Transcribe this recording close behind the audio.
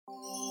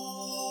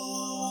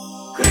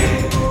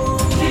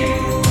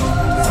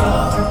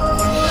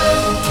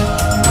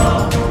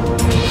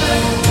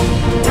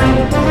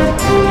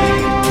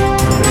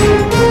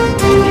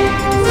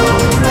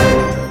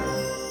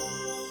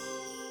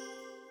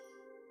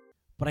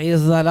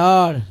Praise the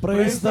Lord.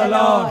 Praise the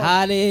Lord.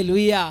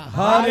 Hallelujah.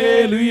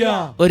 Hallelujah.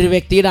 ഒരു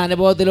വ്യക്തിയുടെ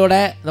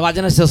അനുഭവത്തിലൂടെ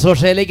വചന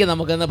ശുശ്രൂഷയിലേക്ക്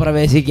നമുക്കിന്ന്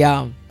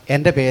പ്രവേശിക്കാം.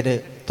 എൻ്റെ പേര്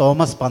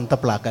തോമസ്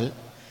പന്തപ്ലാക്കൽ.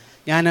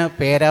 ഞാൻ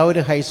പേരാവൂർ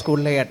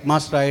ഹൈസ്കൂളിലെ ഹെഡ്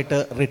മാസ്റ്ററായിട്ട്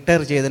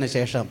റിട്ടയർ ചെയ്തതിന്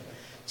ശേഷം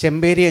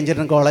ചെമ്പേരി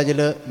എഞ്ചിനീയറിംഗ് കോളേജിൽ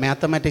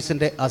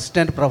മാത്തമാറ്റിക്സിൻ്റെ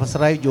അസിസ്റ്റൻറ്റ്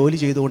പ്രൊഫസറായി ജോലി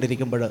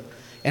ചെയ്തുകൊണ്ടിരിക്കുമ്പോൾ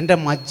എൻ്റെ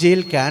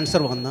മജ്ജയിൽ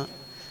ക്യാൻസർ വന്ന്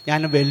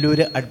ഞാൻ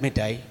വെല്ലൂർ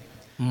അഡ്മിറ്റായി.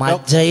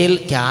 മജ്ജയിൽ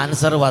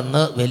ക്യാൻസർ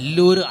വന്ന്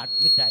വെല്ലൂർ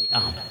അഡ്മിറ്റായി.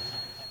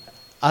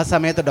 ആ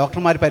സമയത്ത്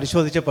ഡോക്ടർമാർ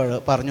പരിശോധിച്ചപ്പോൾ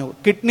പറഞ്ഞു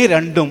കിഡ്നി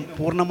രണ്ടും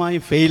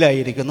പൂർണ്ണമായും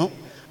ഫെയിലായിരിക്കുന്നു,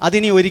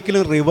 അതിനി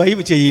ഒരിക്കലും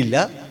റിവൈവ് ചെയ്യില്ല.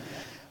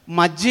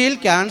 മജ്ജയിൽ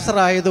ക്യാൻസർ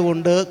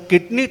ആയതുകൊണ്ട്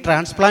കിഡ്നി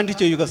ട്രാൻസ്പ്ലാന്റ്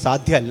ചെയ്യുക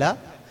സാധ്യമല്ല.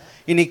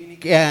 ഇനി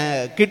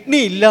കിഡ്നി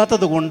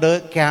ഇല്ലാത്തത് കൊണ്ട്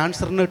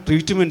ക്യാൻസറിന്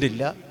ട്രീറ്റ്മെൻ്റ്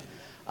ഇല്ല.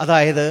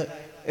 അതായത്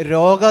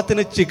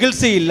രോഗത്തിന്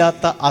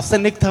ചികിത്സയില്ലാത്ത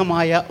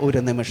അസന്നിഗ്ധമായ ഒരു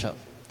നിമിഷം.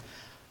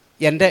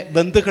 എൻ്റെ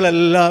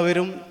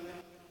ബന്ധുക്കളെല്ലാവരും,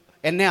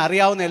 എന്നെ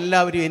അറിയാവുന്ന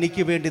എല്ലാവരും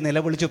എനിക്ക് വേണ്ടി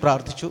നിലവിളിച്ച്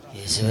പ്രാർത്ഥിച്ചു.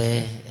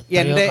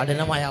 എൻ്റെ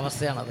കഠിനമായ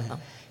അവസ്ഥയാണത്.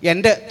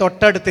 എൻ്റെ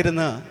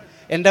തൊട്ടടുത്തിരുന്ന്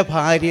എൻ്റെ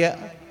ഭാര്യ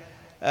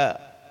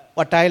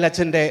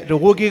വട്ടായിലച്ഛൻ്റെ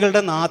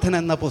രോഗികളുടെ നാഥൻ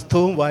എന്ന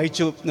പുസ്തകവും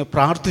വായിച്ചു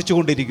പ്രാർത്ഥിച്ചു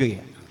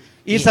കൊണ്ടിരിക്കുകയാണ്.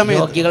 ഈ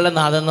സമയത്ത് രോഗികളുടെ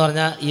നാഥൻ എന്ന്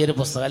പറഞ്ഞാൽ ഈ ഒരു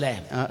പുസ്തകം അല്ലേ?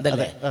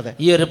 അതെ.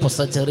 ഈ ഒരു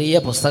പുസ്തകം ചെറിയ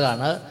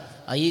പുസ്തകമാണ്.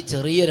 ഈ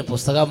ചെറിയൊരു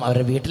പുസ്തകം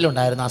അവരുടെ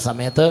വീട്ടിലുണ്ടായിരുന്ന ആ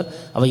സമയത്ത്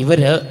അപ്പോൾ ഇവർ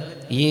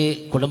ഈ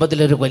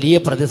കുടുംബത്തിലൊരു വലിയ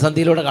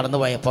പ്രതിസന്ധിയിലൂടെ കടന്നു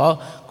പോയപ്പോൾ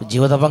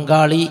ജീവിത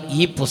പങ്കാളി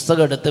ഈ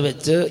പുസ്തകം എടുത്ത്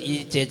വെച്ച് ഈ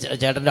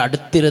ചേട്ടൻ്റെ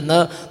അടുത്തിരുന്ന്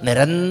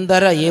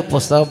നിരന്തരം ഈ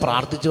പുസ്തകം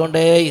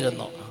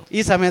പ്രാർത്ഥിച്ചുകൊണ്ടേയിരുന്നു. ഈ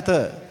സമയത്ത്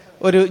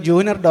ഒരു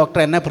ജൂനിയർ ഡോക്ടർ,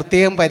 എന്നെ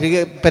പ്രത്യേകം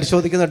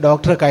പരിശോധിക്കുന്ന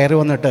ഡോക്ടർ കയറി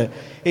വന്നിട്ട്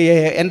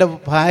എൻ്റെ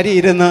ഭാര്യ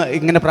ഇരുന്ന്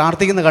ഇങ്ങനെ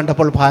പ്രാർത്ഥിക്കുന്നത്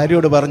കണ്ടപ്പോൾ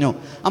ഭാര്യയോട് പറഞ്ഞു,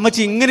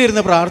 അമ്മച്ചി ഇങ്ങനെ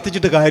ഇരുന്ന്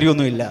പ്രാർത്ഥിച്ചിട്ട്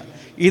കാര്യമൊന്നുമില്ല,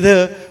 ഇത്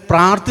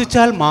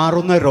പ്രാർത്ഥിച്ചാൽ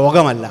മാറുന്ന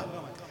രോഗമല്ല.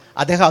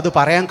 അദ്ദേഹം അത്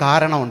പറയാൻ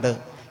കാരണമുണ്ട്.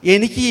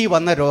 എനിക്ക് ഈ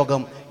വന്ന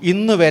രോഗം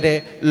ഇന്ന് വരെ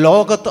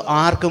ലോകത്ത്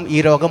ആർക്കും ഈ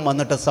രോഗം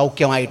വന്നിട്ട്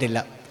സൗഖ്യമായിട്ടില്ല.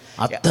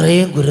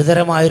 അത്രയും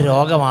ഗുരുതരമായ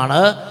രോഗമാണ്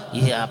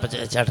ഈ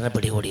ചേട്ടനെ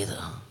പിടികൂടിയത്.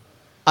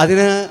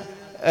 അതിന്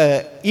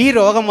ഈ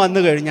രോഗം വന്നു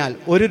കഴിഞ്ഞാൽ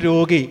ഒരു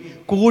രോഗി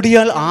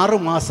കൂടിയാൽ 6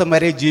 മാസം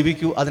വരെ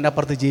ജീവിക്കൂ,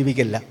 അതിനപ്പുറത്ത്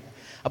ജീവിക്കില്ല.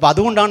 അപ്പോൾ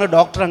അതുകൊണ്ടാണ്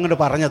ഡോക്ടർ അങ്ങോട്ട്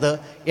പറഞ്ഞത്.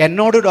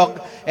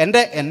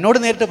 എന്നോട്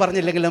നേരിട്ട്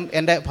പറഞ്ഞില്ലെങ്കിലും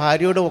എൻ്റെ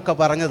ഭാര്യയോടും ഒക്കെ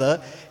പറഞ്ഞത്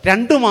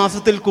 2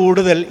 മാസത്തിൽ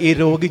കൂടുതൽ ഈ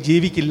രോഗി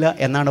ജീവിക്കില്ല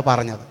എന്നാണ്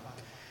പറഞ്ഞത്.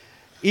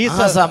 ഈ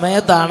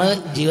സമയത്താണ്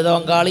ജീവിത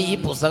പങ്കാളി ഈ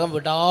പുസ്തകം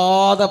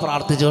വിടാതെ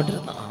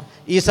പ്രാർത്ഥിച്ചുകൊണ്ടിരുന്നത്.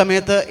 ഈ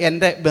സമയത്ത്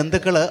എൻ്റെ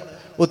ബന്ധുക്കൾ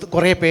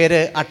കുറേ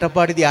പേര്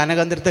അട്ടപ്പാടി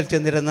ധ്യാനകേന്ദ്രത്തിൽ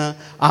ചെന്നിരുന്ന്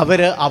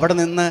അവർ അവിടെ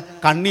നിന്ന്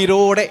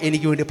കണ്ണീരോടെ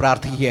എനിക്ക് വേണ്ടി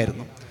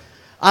പ്രാർത്ഥിക്കുകയായിരുന്നു.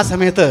 ആ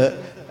സമയത്ത്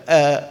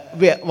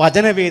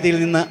വചനവേദിയിൽ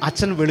നിന്ന്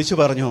അച്ഛൻ വിളിച്ചു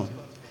പറഞ്ഞു,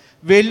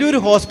 വെല്ലൂർ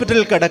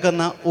ഹോസ്പിറ്റലിൽ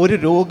കിടക്കുന്ന ഒരു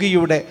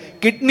രോഗിയുടെ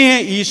കിഡ്നിയെ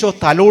ഈശോ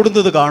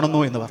തലോടുന്നത്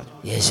കാണുന്നു എന്ന് പറഞ്ഞു.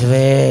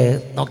 യേശുവേ,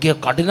 നോക്കിയ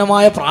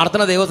കഠിനമായ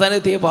പ്രാർത്ഥന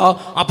ദൈവസ്ഥാനത്തെത്തിയപ്പോൾ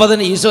അപ്പം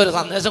തന്നെ ഈശോ ഒരു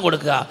സന്ദേശം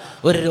കൊടുക്കുക.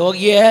 ഒരു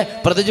രോഗിയെ,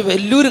 പ്രത്യേകിച്ച്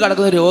വെല്ലൂർ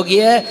കിടക്കുന്ന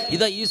രോഗിയെ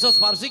ഇത് ഈശോ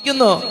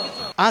സ്പർശിക്കുന്നു.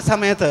 ആ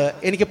സമയത്ത്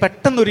എനിക്ക്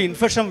പെട്ടെന്നൊരു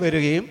ഇൻഫെക്ഷൻ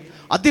വരികയും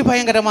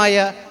അതിഭയങ്കരമായ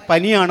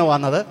പനിയാണ്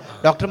വന്നത്.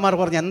 ഡോക്ടർമാർ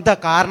പറഞ്ഞു എന്താ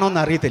കാരണമെന്ന്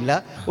അറിയത്തില്ല.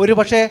 ഒരു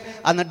പക്ഷേ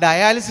അന്ന്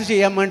ഡയാലിസിസ്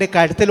ചെയ്യാൻ വേണ്ടി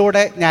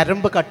കഴുത്തിലൂടെ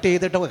ഞരമ്പ് കട്ട്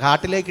ചെയ്തിട്ട്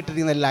ഹാർട്ടിലേക്ക്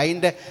ഇട്ടിരിക്കുന്ന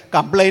ലൈൻ്റെ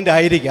കംപ്ലൈൻ്റ്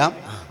ആയിരിക്കാം,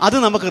 അത്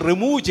നമുക്ക്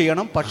റിമൂവ്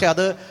ചെയ്യണം, പക്ഷേ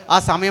അത് ആ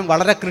സമയം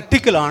വളരെ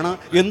ക്രിട്ടിക്കലാണ്,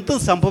 എന്തും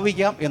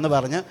സംഭവിക്കാം എന്ന്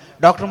പറഞ്ഞ്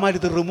ഡോക്ടർമാർ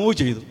ഇത് റിമൂവ്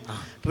ചെയ്തു.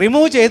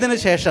 റിമൂവ് ചെയ്തതിന്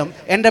ശേഷം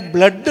എൻ്റെ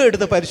ബ്ലഡ്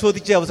എടുത്ത്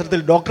പരിശോധിച്ച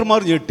അവസരത്തിൽ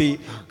ഡോക്ടർമാർ ഞെട്ടി.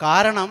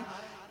 കാരണം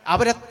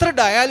അവരെത്ര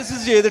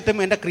ഡയാലിസിസ് ചെയ്തിട്ടും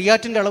എൻ്റെ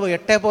ക്രിയാറ്റിൻ്റെ അളവ്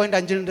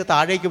 8.5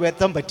 താഴേക്ക്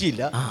എത്താൻ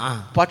പറ്റിയില്ല.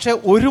 പക്ഷെ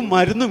ഒരു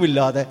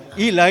മരുന്നുമില്ലാതെ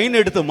ഈ ലൈൻ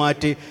എടുത്ത്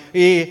മാറ്റി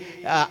ഈ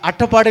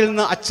അട്ടപ്പാടിയിൽ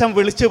നിന്ന് അച്ഛൻ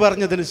വിളിച്ചു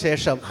പറഞ്ഞതിന്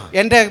ശേഷം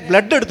എൻ്റെ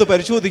ബ്ലഡ് എടുത്ത്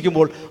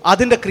പരിശോധിക്കുമ്പോൾ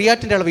അതിൻ്റെ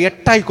ക്രിയാറ്റിൻ്റെ അളവ്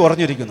 8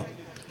 കുറഞ്ഞിരിക്കുന്നു.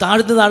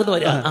 താഴ്ന്നു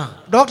വരിക.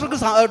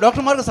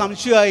 ഡോക്ടർമാർക്ക്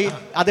സംശയമായി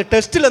അത്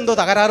ടെസ്റ്റിൽ എന്തോ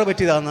തകരാറ്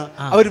പറ്റിയതാന്ന്.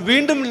 അവർ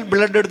വീണ്ടും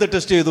ബ്ലഡ് എടുത്ത്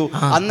ടെസ്റ്റ് ചെയ്തു.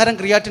 അന്നേരം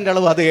ക്രിയാറ്റിൻ്റെ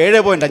അളവ് അത്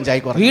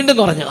 7.5 കുറഞ്ഞു, വീണ്ടും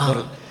കുറഞ്ഞു.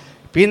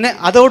 പിന്നെ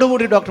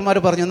അതോടുകൂടി ഡോക്ടർമാർ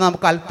പറഞ്ഞു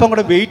നമുക്ക് അല്പം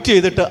കൂടെ വെയിറ്റ്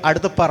ചെയ്തിട്ട്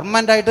അടുത്ത്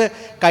പെർമനൻ്റ് ആയിട്ട്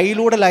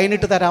കയ്യിലൂടെ ലൈൻ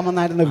ഇട്ട്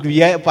തരാമെന്നായിരുന്നു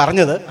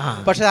പറഞ്ഞത്.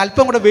 പക്ഷേ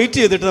അല്പം കൂടെ വെയിറ്റ്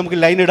ചെയ്തിട്ട് നമുക്ക്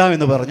ലൈൻ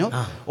ഇടാമെന്ന് പറഞ്ഞു.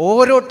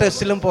 ഓരോ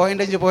ടെസ്റ്റിലും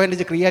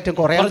 0.5 ക്രിയാറ്റിൻ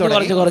കുറയാൻ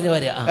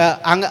തുടങ്ങി.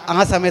 ആ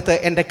സമയത്ത്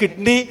എൻ്റെ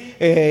കിഡ്നി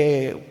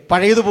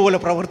പഴയതുപോലെ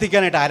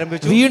പ്രവർത്തിക്കാനായിട്ട്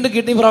ആരംഭിച്ചു. വീണ്ടും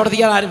കിഡ്നി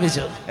പ്രവർത്തിക്കാൻ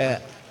ആരംഭിച്ചു.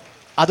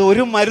 അത്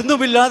ഒരു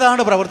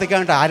മരുന്നുമില്ലാതാണ്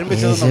പ്രവർത്തിക്കാനായിട്ട്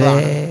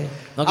ആരംഭിച്ചതെന്നുള്ളതാണ്.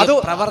 അത്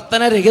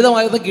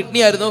പ്രവർത്തനരഹിതമായിരുന്ന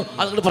കിഡ്നി ആയിരുന്നു,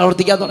 അതുകൊണ്ട്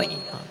പ്രവർത്തിക്കാൻ തുടങ്ങി.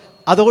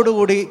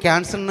 അതോടുകൂടി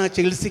ക്യാൻസറിന്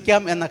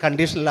ചികിത്സിക്കാം എന്ന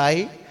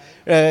കണ്ടീഷനിലായി.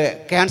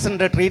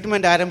 ക്യാൻസറിൻ്റെ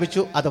ട്രീറ്റ്മെൻറ്റ്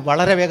ആരംഭിച്ചു. അത്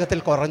വളരെ വേഗത്തിൽ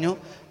കുറഞ്ഞു.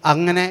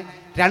 അങ്ങനെ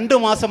 2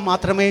 മാസം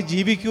മാത്രമേ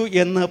ജീവിക്കൂ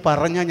എന്ന്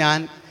പറഞ്ഞ ഞാൻ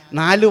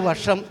 4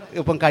 വർഷം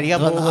ഇപ്പം കഴിയാൻ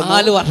പോകുന്നു.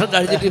 4 വർഷം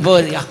കഴിഞ്ഞിട്ട് ഇപ്പോൾ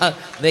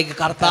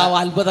കർത്താവ്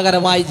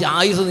അത്ഭുതകരമായി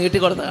ആയുസ്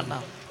നീട്ടിക്കൊടുത്ത കണ്ട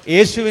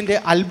യേശുവിൻ്റെ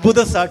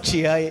അത്ഭുത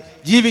സാക്ഷിയായി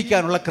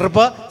ജീവിക്കാനുള്ള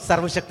കൃപ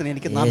സർവശക്തന്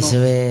എനിക്ക്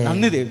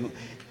നന്ദി തരുന്നു.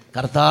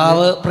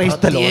 കർത്താവ്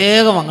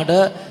പ്രത്യേകം അങ്ങോട്ട്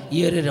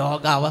ഈ ഒരു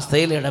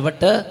രോഗാവസ്ഥയിൽ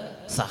ഇടപെട്ട്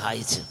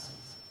സഹായിച്ചു.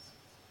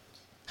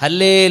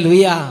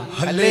 ഹല്ലേലൂയ.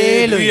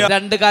 ഹല്ലേലൂയ.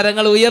 രണ്ട്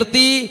കരങ്ങൾ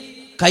ഉയർത്തി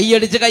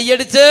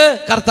കൈയടിച്ച്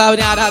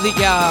കർത്താവിനെ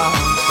ആരാധിക്കാം.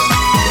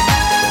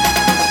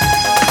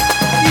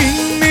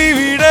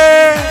 ഇന്നിവിടെ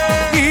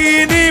ഈ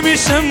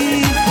നിമിഷം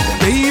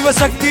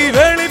ദൈവശക്തി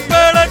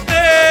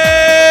വെളിപ്പെടട്ടെ.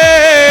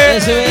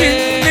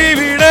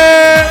 ഇന്നിവിടെ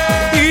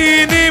ഈ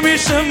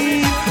നിമിഷം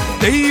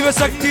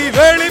ദൈവശക്തി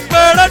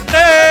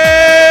വെളിപ്പെടട്ടെ.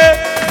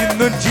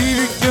 ഇന്നും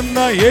ജീവിക്കുന്ന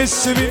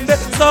യേശുവിന്റെ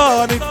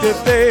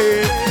സാന്നിധ്യത്തെ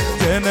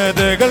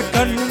ജനതകൾ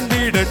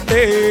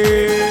കണ്ടിടട്ടെ.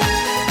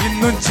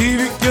 ഇന്നും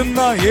ജീവിക്കുന്ന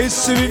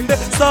യേശുവിന്റെ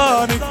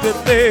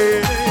സാന്നിധ്യത്തെ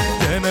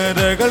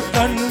ജനതകൾ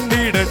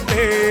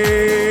കണ്ടിടട്ടെ.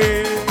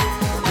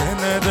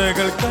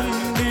 ജനതകൾ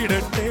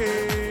കണ്ടിടട്ടെ.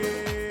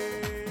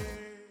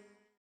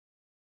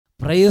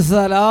 Praise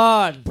the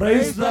Lord.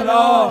 Praise the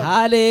Lord.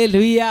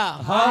 Hallelujah.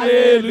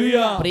 Hallelujah.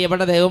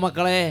 പ്രിയപ്പെട്ട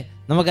ദൈവമക്കളെ,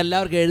 നമുക്ക്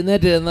എല്ലാവർക്കും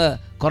എഴുന്നേറ്റ് നിന്ന്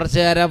കുറച്ചു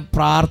നേരം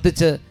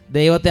പ്രാർത്ഥിച്ച്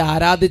ദൈവത്തെ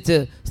ആരാധിച്ച്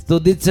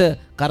സ്തുതിച്ച്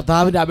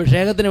കർത്താവിൻ്റെ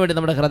അഭിഷേകത്തിന് വേണ്ടി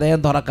നമ്മുടെ ഹൃദയം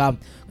തുറക്കാം.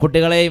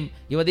 കുട്ടികളെയും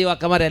യുവതി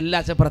വക്കന്മാരെല്ലാം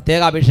അച്ഛൻ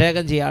പ്രത്യേക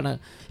അഭിഷേകം ചെയ്യാണ്.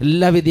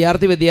 എല്ലാ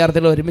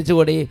വിദ്യാർത്ഥികളും ഒരുമിച്ച്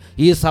കൂടി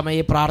ഈ സമയം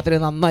ഈ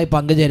പ്രാർത്ഥനയിൽ നന്നായി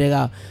പങ്കുചേരുക.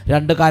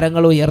 രണ്ട്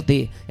കരങ്ങൾ ഉയർത്തി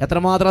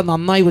എത്രമാത്രം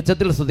നന്നായി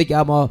ഉച്ചത്തിൽ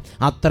സ്തുതിക്കാമോ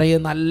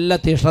അത്രയും നല്ല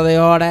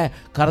തീഷ്ണതയോടെ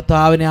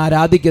കർത്താവിനെ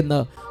ആരാധിക്കുന്നു.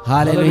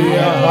 Hallelujah,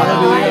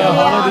 hallelujah,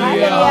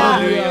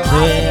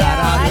 hallelujah.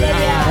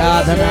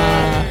 ആരാധന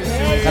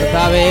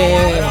കർത്താവേ.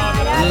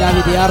 എല്ലാ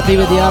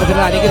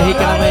വിദ്യാർത്ഥികളെ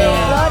അനുഗ്രഹിക്കണമേ,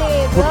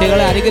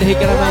 കുട്ടികളെ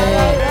അനുഗ്രഹിക്കണമേ,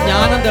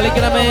 ജ്ഞാനം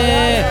തെളിക്കണമേ,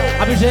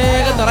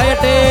 അഭിഷേകം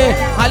നിറയട്ടെ,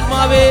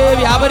 ആത്മാവേ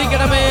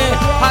വ്യാപരിക്കണമേ.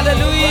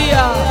 ഹല്ലേലൂയ.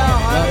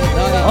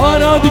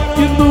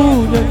 ആരാധിക്കുന്നു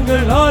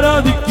ഞങ്ങൾ,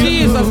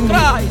 ആരാധിക്കുന്നു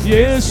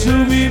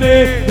യേശുവിനെ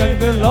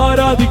ഞങ്ങൾ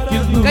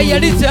ആരാധിക്കുന്നു.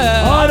 കൈയടിച്ച്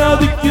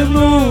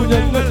ആരാധിക്കുന്നു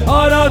ഞങ്ങൾ,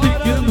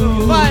 ആരാധിക്കുന്നു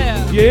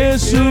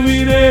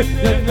യേശുവിനെ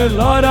ഞങ്ങൾ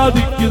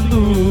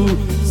ആരാധിക്കുന്നു.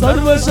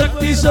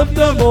 സർവശക്തി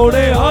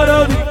ശബ്ദമോടെ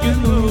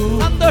ആരാധിക്കുന്നു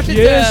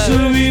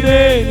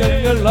യേശുവിനെ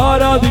ഞങ്ങൾ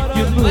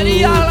ആരാധിക്കുന്നു.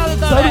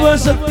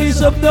 സർവശക്തി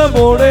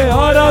ശബ്ദമോടെ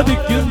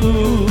ആരാധിക്കുന്നു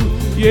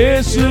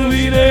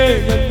യേശുവിനെ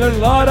ഞങ്ങൾ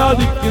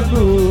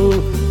ആരാധിക്കുന്നു.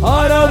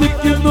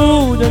 ആരാധിക്കുന്നു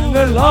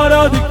ഞങ്ങൾ,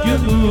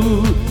 ആരാധിക്കുന്നു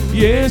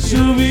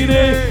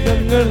യേശുവിനെ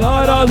ഞങ്ങൾ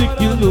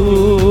ആരാധിക്കുന്നു.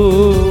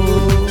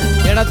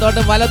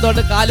 ഇടത്തോട്ട്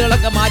വലത്തോട്ട്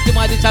കാലുകളൊക്കെ മാറ്റി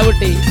മാറ്റി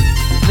ചവിട്ടി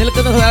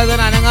നിൽക്കുന്ന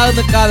സ്ഥലത്തിന് അനങ്ങാതെ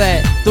നിൽക്കാതെ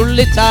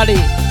തുള്ളിച്ചാടി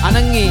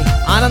അനങ്ങി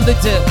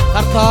ആനന്ദിച്ച്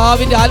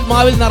കർത്താവിന്റെ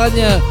ആത്മാവിൽ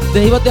നിറഞ്ഞ്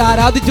ദൈവത്തെ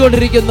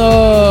ആരാധിച്ചുകൊണ്ടിരിക്കുന്നു.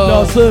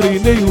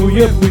 ലാസറിനെ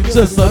ഉയർപ്പിച്ച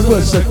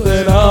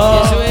സർവശക്തനായ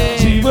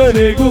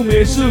ജീവനേകും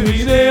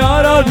യേശുവിനെ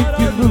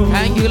ആരാധിക്കുന്നു.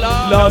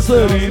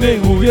 ലാസറിനെ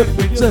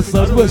ഉയർപ്പിച്ച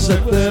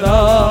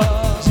സർവശക്തനായ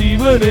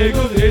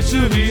ജീവനേകും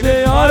യേശുവിനെ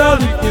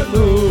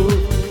ആരാധിക്കുന്നു.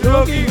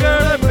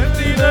 രോഗികളെ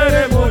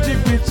ബന്ധിതരെ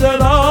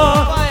മോചിപ്പിച്ചതാ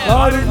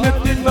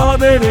കാരുണ്യത്തിൻ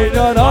നാഥനെ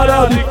ഞാൻ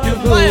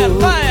ആരാധിക്കുന്നു.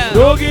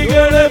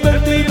 രോഗികളെ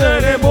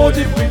ബന്ധിതരെ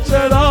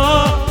മോചിപ്പിച്ചതാ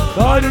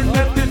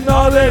കാരുണ്യത്തിൻ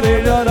നാഥനെ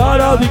ഞാൻ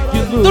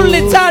ആരാധിക്കുന്നു.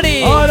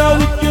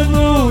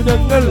 ആരാധിക്കുന്നു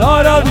ഞങ്ങൾ,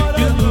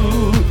 ആരാധിക്കുന്നു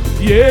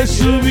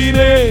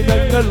യേശുവിനെ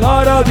ഞങ്ങൾ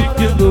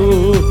ആരാധിക്കുന്നു.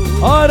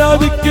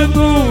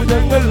 ആരാധിക്കുന്നു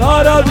ഞങ്ങൾ,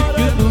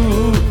 ആരാധിക്കുന്നു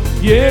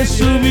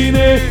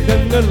യേശുവിനെ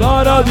ഞങ്ങൾ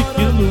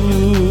ആരാധിക്കുന്നു.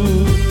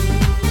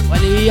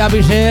 വലിയ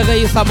അഭിഷേകം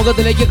ഈ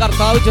സമൂഹത്തിലേക്ക്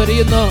കർത്താവ്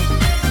ചൊരിയുന്നു.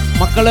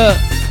 മക്കള്,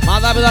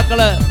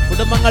 മാതാപിതാക്കള്,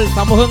 കുടുംബങ്ങൾ,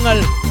 സമൂഹങ്ങൾ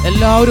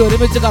എല്ലാവരും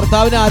ഒരുമിച്ച്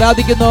കർത്താവിനെ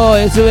ആരാധിക്കുന്നു.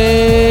 യേശുവേ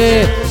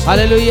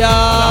ഹല്ലേലൂയ,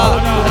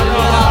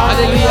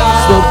 ഹല്ലേലൂയ.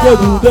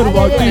 സ്വർഗ്ഗദൂതർ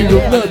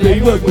വാഴ്ത്തിയിടുന്ന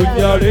ദൈവ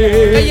കുഞ്ഞാടേ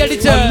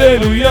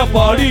ഹല്ലേലൂയ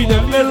പാടി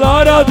ഞങ്ങൾ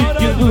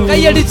ആരാധിക്കുന്നു.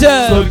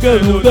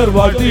 സ്വർഗ്ഗദൂതർ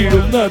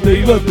വാഴ്ത്തിയിടുന്ന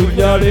ദൈവ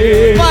കുഞ്ഞാടേ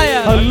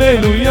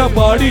ഹല്ലേലൂയ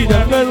പാടി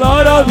ഞങ്ങൾ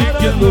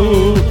ആരാധിക്കുന്നു.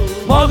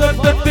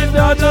 മഹത്വത്തിൻ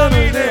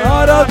രാജാവിനെ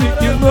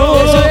ആരാധിക്കുന്നു.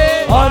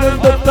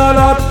 ആനന്ദത്താൽ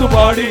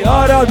ആർത്തുപാടി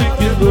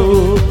ആരാധിക്കുന്നു.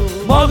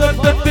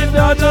 മഹത്വത്തിൻ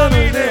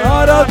രാജാവിനെ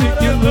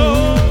ആരാധിക്കുന്നു.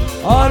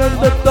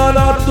 ആനന്ദത്താൽ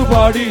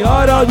ആർത്തുപാടി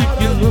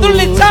ആരാധിക്കുന്നു.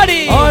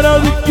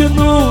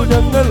 ആരാധിക്കുന്നു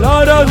ഞങ്ങൾ,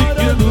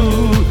 ആരാധിക്കുന്നു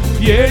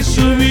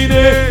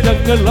യേശുവിനെ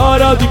ഞങ്ങൾ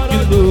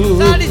ആരാധിക്കുന്നു.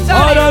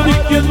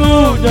 ആരാധിക്കുന്നു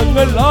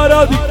ഞങ്ങൾ,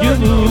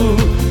 ആരാധിക്കുന്നു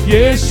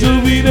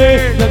യേശുവിനെ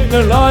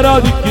ഞങ്ങൾ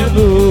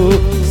ആരാധിക്കുന്നു.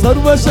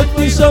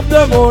 സർവശക്തി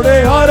ശബ്ദമോടെ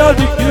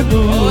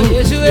ആരാധിക്കുന്നു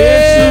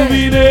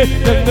യേശുവിനെ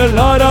ഞങ്ങൾ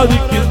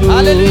ആരാധിക്കുന്നു.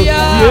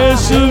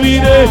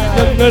 യേശുവിനെ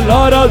ഞങ്ങൾ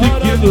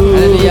ആരാധിക്കുന്നു.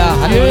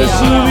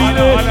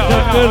 യേശുവിനെ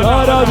ഞങ്ങൾ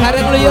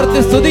ആരാധിക്കുന്നു. ഉയർത്തി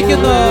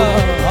സ്തുതിക്കുന്നു.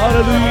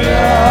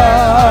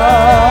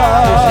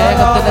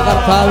 അഭിഷേകത്തിന്റെ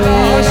കർത്താവേ,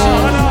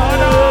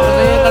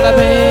 ഹൃദയങ്ങളുടെ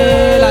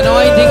മേൽ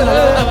anointing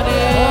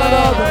നൽകുന്നവനേ,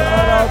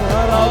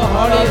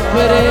 holy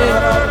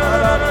spirit,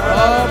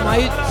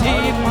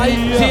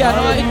 mighty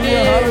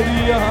anointing,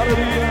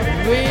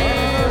 we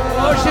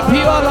worship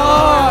you,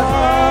 Lord.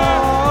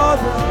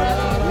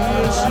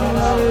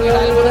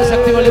 അത്ഭുത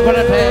ശക്തി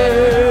വെളിപ്പെടട്ടെ,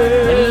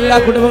 എല്ലാ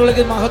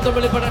കുടുംബങ്ങളിലേക്കും മഹത്വം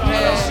വെളിപ്പെടട്ടെ,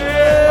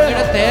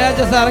 അങ്ങയുടെ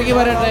തേജസ് ഇറങ്ങി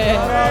വരട്ടെ.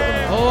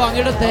 ഓ,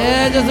 അങ്ങയുടെ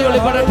തേജസ്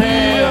വെളിപ്പെടട്ടെ.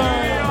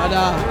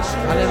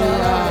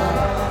 ഹല്ലേലൂയ.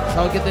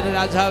 സൗഖ്യത്തിന്റെ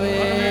രാജാവേ,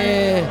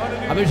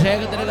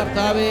 അഭിഷേകത്തിന്റെ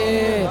കർത്താവേ,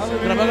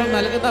 കൃപകൾ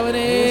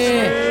നൽകുന്നവനേ,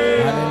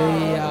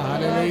 ഹല്ലേലൂയ,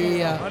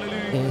 ഹല്ലേലൂയ.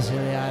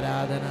 യേശുവേ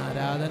ആരാധന,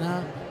 ആരാധന.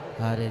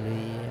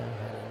 Hallelujah,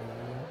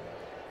 hallelujah.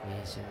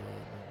 യേശുവേ നന്ദി.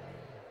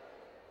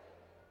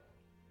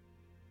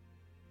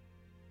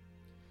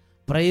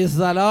 Praise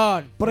the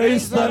Lord.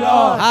 Praise the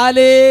Lord.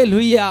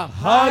 Hallelujah.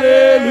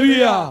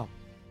 Hallelujah.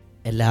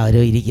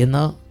 എല്ലാവരും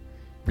ഇരിക്കുന്നു.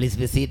 Please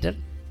be seated.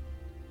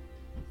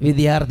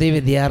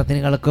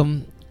 വിദ്യാർത്ഥിനികൾക്കും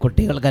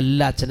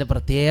കുട്ടികൾക്കെല്ലാം അച്ഛൻ്റെ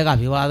പ്രത്യേക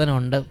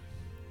അഭിവാദനമുണ്ട്.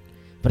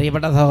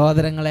 പ്രിയപ്പെട്ട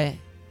സഹോദരങ്ങളെ,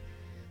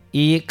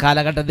 ഈ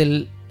കാലഘട്ടത്തിൽ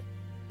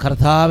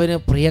കർത്താവിന്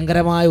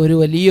പ്രിയങ്കരമായ ഒരു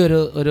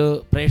വലിയൊരു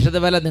പ്രേക്ഷിത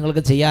ബല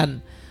നിങ്ങൾക്ക് ചെയ്യാൻ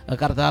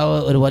കർത്താവ്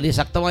ഒരു വലിയ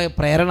ശക്തമായ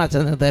പ്രേരണ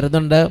അച്ഛന്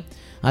തരുന്നുണ്ട്.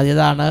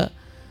 അതിതാണ്,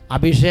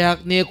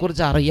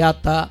 അഭിഷേകാഗ്നിയെക്കുറിച്ച്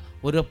അറിയാത്ത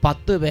ഒരു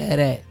 10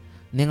 പേരെ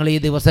നിങ്ങൾ ഈ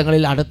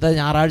ദിവസങ്ങളിൽ അടുത്ത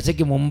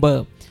ഞായറാഴ്ചയ്ക്ക് മുമ്പ്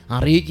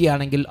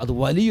അറിയിക്കുകയാണെങ്കിൽ അത്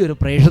വലിയൊരു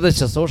പ്രേക്ഷിത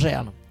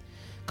ശുശ്രൂഷയാണ്.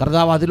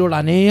 കർത്താവ് അതിലൂടെ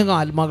അനേകം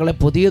ആത്മാക്കളെ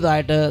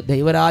പുതിയതായിട്ട്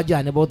ദൈവരാജ്യ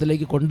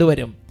അനുഭവത്തിലേക്ക്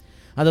കൊണ്ടുവരും.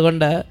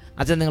 അതുകൊണ്ട്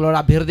അച്ഛൻ നിങ്ങളോട്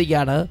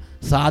അഭ്യർത്ഥിക്കുകയാണ്,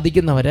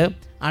 സാധിക്കുന്നവർ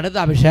അടുത്ത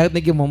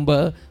അഭിഷേകത്തിന് മുമ്പ്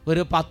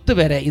ഒരു 10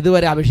 പേരെ,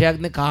 ഇതുവരെ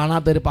അഭിഷേകത്തിന്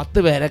കാണാത്ത ഒരു 10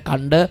 പേരെ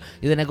കണ്ട്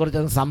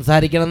ഇതിനെക്കുറിച്ച്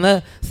സംസാരിക്കണമെന്ന്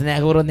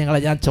സ്നേഹപൂർവ്വം നിങ്ങളെ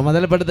ഞാൻ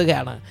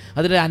ചുമതലപ്പെടുത്തുകയാണ്.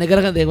 അതിൻ്റെ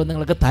അനുഗ്രഹം ദൈവം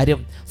നിങ്ങൾക്ക് തരും.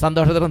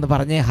 സന്തോഷത്തോടെ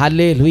പറഞ്ഞേ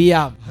ഹല്ലേലൂയ,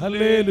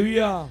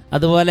 ഹല്ലേലൂയ.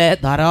 അതുപോലെ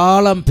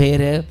ധാരാളം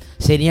പേര്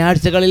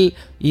ശനിയാഴ്ചകളിൽ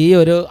ഈ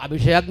ഒരു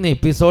അഭിഷേകാഗ്നി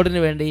എപ്പിസോഡിന്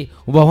വേണ്ടി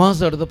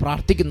ഉപവാസം എടുത്ത്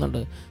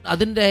പ്രാർത്ഥിക്കുന്നുണ്ട്.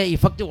 അതിൻ്റെ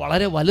ഇഫക്റ്റ്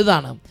വളരെ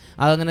വലുതാണ്.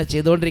 അതങ്ങനെ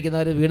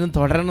ചെയ്തുകൊണ്ടിരിക്കുന്നവർ വീണ്ടും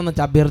തുടരണമെന്ന്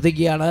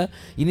അഭ്യർത്ഥിക്കുകയാണ്.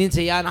 ഇനിയും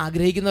ചെയ്യാൻ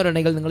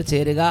ആഗ്രഹിക്കുന്നവരുണ്ടെങ്കിൽ നിങ്ങൾ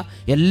ചേരുക.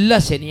 എല്ലാ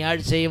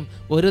ശനിയാഴ്ചയും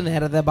ഒരു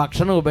നേരത്തെ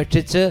ഭക്ഷണം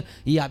ഉപേക്ഷിച്ച്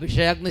ഈ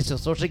അഭിഷേകാഗ്നി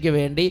ശുശ്രൂഷയ്ക്ക്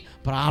വേണ്ടി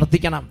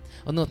പ്രാർത്ഥിക്കണം.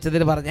 ഒന്ന്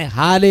ഉച്ചത്തിൽ പറഞ്ഞേ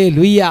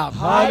hallelujah,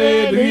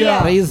 hallelujah.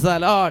 Praise the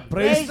Lord,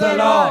 praise the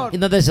Lord.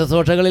 ഇന്നത്തെ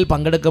ശുശ്രൂഷകളിൽ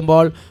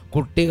പങ്കെടുക്കുമ്പോൾ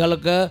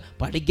കുട്ടികൾക്ക്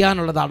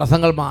പഠിക്കാനുള്ള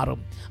തടസ്സങ്ങൾ മാറും.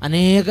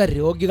 അനേക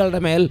രോഗികളുടെ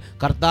മേൽ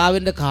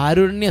കർത്താവിൻ്റെ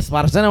കാരുണ്യ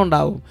സ്പർശനം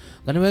ഉണ്ടാവും.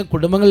 അങ്ങനെ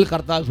കുടുംബങ്ങളിൽ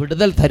കർത്താവ്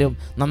വിടുതൽ തരും.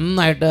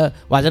 നന്നായിട്ട്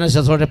വചന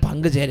ശുശ്രൂഷ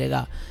പങ്കുചേരുക.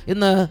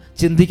 ഇന്ന്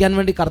ചിന്തിക്കാൻ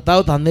വേണ്ടി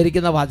കർത്താവ്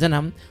തന്നിരിക്കുന്ന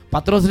വചനം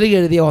പത്രോസിലേക്ക്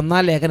എഴുതിയ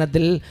 1-ാം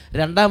ലേഖനത്തിൽ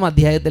 2-ാം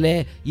അധ്യായത്തിലെ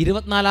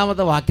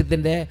 24-ാമത്തെ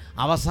വാക്യത്തിൻ്റെ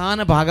അവസാന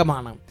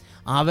ഭാഗമാണ്.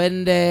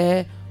 അവൻ്റെ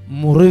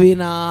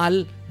മുറിവിനാൽ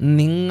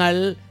നിങ്ങൾ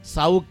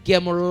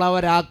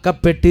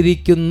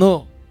സൗഖ്യമുള്ളവരാക്കപ്പെട്ടിരിക്കുന്നു.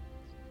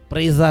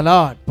 Praise the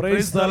Lord,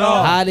 praise the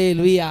Lord.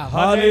 Hallelujah,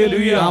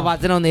 hallelujah. ആ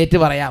വചനം ഒന്ന് ഏറ്റു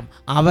പറയാം.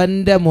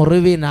 അവന്റെ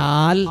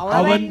മുറിവിനാൽ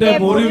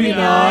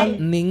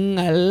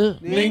നിങ്ങൾ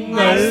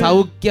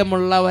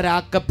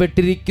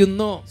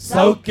സൗഖ്യമുള്ളവരാക്കപ്പെട്ടിരിക്കുന്നു.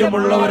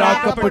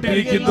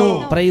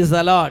 Praise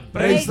the Lord,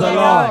 praise the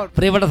Lord.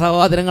 പ്രിയപ്പെട്ട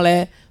സഹോദരങ്ങളെ,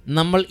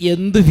 നമ്മൾ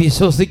എന്ത്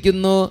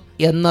വിശ്വസിക്കുന്നു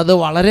എന്നത്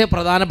വളരെ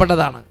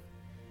പ്രധാനപ്പെട്ടതാണ്.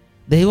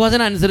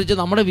 ദൈവവചനം അനുസരിച്ച്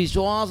നമ്മുടെ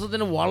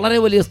വിശ്വാസത്തിന് വളരെ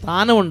വലിയ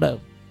സ്ഥാനമുണ്ട്.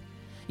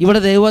 ഇവിടെ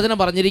ദൈവവചനം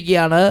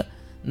പറഞ്ഞിരിക്കുകയാണ്,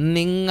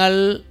 നിങ്ങൾ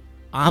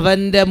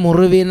അവൻ്റെ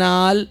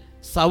മുറിവിനാൽ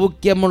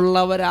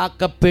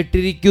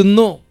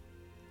സൗഖ്യമുള്ളവരാക്കപ്പെട്ടിരിക്കുന്നു.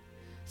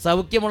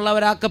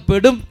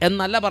 സൗഖ്യമുള്ളവരാക്കപ്പെടും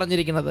എന്നല്ല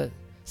പറഞ്ഞിരിക്കുന്നത്.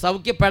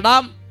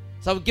 സൗഖ്യപ്പെടാം,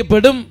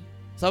 സൗഖ്യപ്പെടും,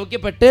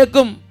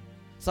 സൗഖ്യപ്പെട്ടേക്കും,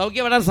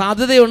 സൗഖ്യപ്പെടാൻ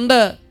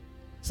സാധ്യതയുണ്ട്,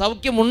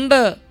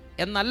 സൗഖ്യമുണ്ട്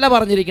എന്നല്ല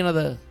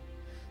പറഞ്ഞിരിക്കുന്നത്.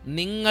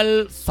 നിങ്ങൾ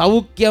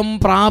സൗഖ്യം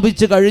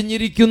പ്രാപിച്ചു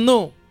കഴിഞ്ഞിരിക്കുന്നു,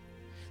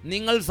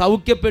 നിങ്ങൾ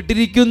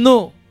സൗഖ്യപ്പെട്ടിരിക്കുന്നു.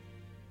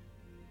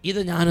 ഇത്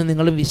ഞാനും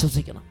നിങ്ങളും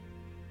വിശ്വസിക്കണം.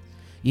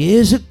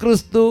 യേശു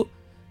ക്രിസ്തു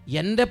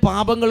എൻ്റെ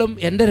പാപങ്ങളും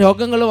എൻ്റെ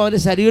രോഗങ്ങളും അവൻ്റെ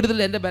ശരീരത്തിൽ,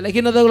 എൻ്റെ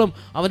ബലഹീനതകളും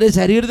അവൻ്റെ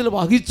ശരീരത്തിൽ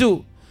വഹിച്ചു.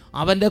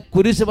 അവൻ്റെ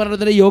കുരിശ്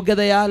മരണത്തിൻ്റെ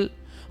യോഗ്യതയാൽ,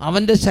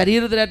 അവൻ്റെ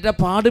ശരീരത്തിലേറ്റ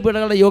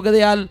പാടുപിടകളുടെ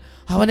യോഗ്യതയാൽ,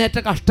 അവനേറ്റ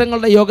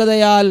കഷ്ടങ്ങളുടെ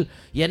യോഗ്യതയാൽ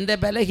എൻ്റെ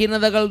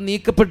ബലഹീനതകൾ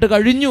നീക്കപ്പെട്ട്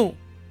കഴിഞ്ഞു.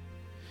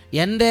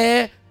 എൻ്റെ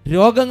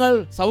രോഗങ്ങൾ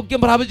സൗഖ്യം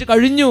പ്രാപിച്ചു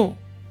കഴിഞ്ഞു.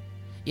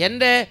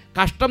 എൻ്റെ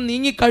കഷ്ടം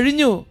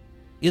നീങ്ങിക്കഴിഞ്ഞു.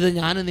 ഇത്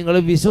ഞാനും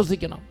നിങ്ങളും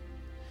വിശ്വസിക്കണം.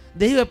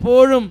 ദൈവം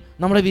എപ്പോഴും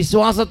നമ്മുടെ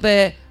വിശ്വാസത്തെ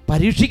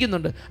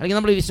പരീക്ഷിക്കുന്നുണ്ട്, അല്ലെങ്കിൽ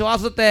നമ്മുടെ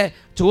വിശ്വാസത്തെ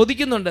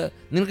ചോദിക്കുന്നുണ്ട്.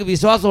 നിനക്ക്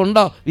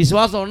വിശ്വാസമുണ്ടോ,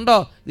 വിശ്വാസമുണ്ടോ?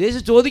 യേശു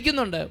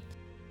ചോദിക്കുന്നുണ്ട്.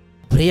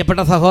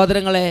 പ്രിയപ്പെട്ട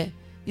സഹോദരങ്ങളെ,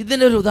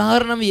 ഇതിനൊരു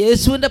ഉദാഹരണം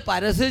യേശുവിൻ്റെ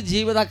പരസ്യ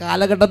ജീവിത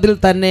കാലഘട്ടത്തിൽ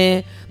തന്നെ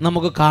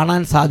നമുക്ക്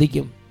കാണാൻ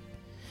സാധിക്കും.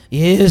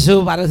 യേശു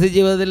പരസ്യ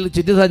ജീവിതത്തിൽ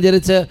ചുറ്റി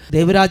സഞ്ചരിച്ച്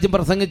ദൈവരാജ്യം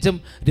പ്രസംഗിച്ചും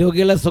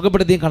രോഗികളെ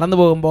സുഖപ്പെടുത്തിയും കടന്നു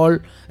പോകുമ്പോൾ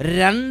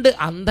 2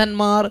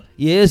 അന്ധന്മാർ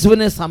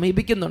യേശുവിനെ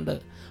സമീപിക്കുന്നുണ്ട്.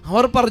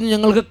 അവർ പറഞ്ഞു,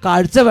 ഞങ്ങൾക്ക്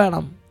കാഴ്ച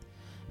വേണം.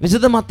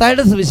 വിശുദ്ധ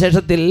മത്തായിയുടെ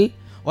സുവിശേഷത്തിൽ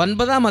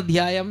 9-ാം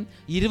അധ്യായം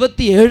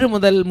 27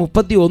 മുതൽ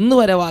 31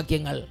 വരെ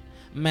വാക്യങ്ങൾ.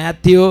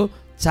 Matthew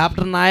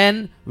chapter 9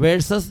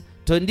 verses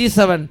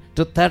 27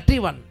 to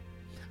 31.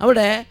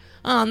 അവിടെ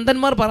ആ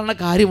അന്ധന്മാർ പറയുന്ന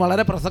കാര്യം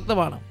വളരെ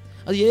പ്രസക്തമാണ്.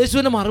 അത്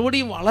യേശുവിൻ്റെ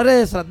മറുപടിയും വളരെ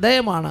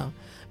ശ്രദ്ധേയമാണ്.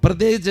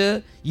 പ്രത്യേകിച്ച്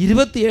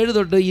 27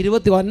 തൊട്ട്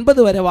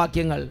 29 വരെ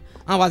വാക്യങ്ങൾ.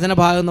 ആ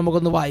വചനഭാഗം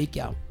നമുക്കൊന്ന്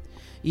വായിക്കാം.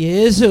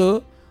 യേശു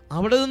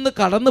അവിടെ നിന്ന്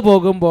കടന്നു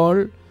പോകുമ്പോൾ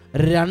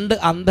 2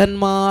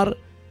 അന്ധന്മാർ,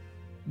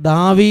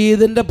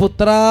 ദാവീദിൻ്റെ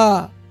പുത്ര,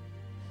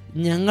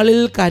 ഞങ്ങളിൽ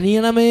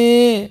കനിയണമേ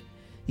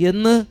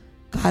എന്ന്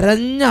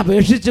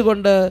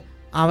കരഞ്ഞപേക്ഷിച്ചുകൊണ്ട്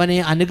അവനെ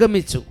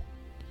അനുഗമിച്ചു.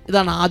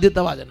 ഇതാണ്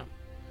ആദ്യത്തെ വചനം.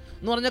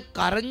 എന്ന് പറഞ്ഞാൽ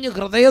കരഞ്ഞ്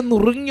ഹൃദയം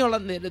നുറുങ്ങിയുള്ള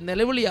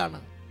നിലവിളിയാണ്,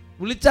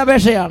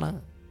 വിളിച്ചപേക്ഷയാണ്.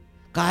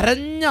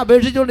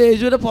 കരഞ്ഞപേക്ഷിച്ചുകൊണ്ട്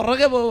യേശുവിൻ്റെ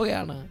പുറകെ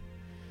പോവുകയാണ്.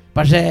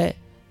 പക്ഷേ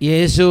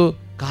യേശു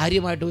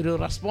കാര്യമായിട്ട് ഒരു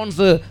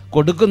റെസ്പോൺസ്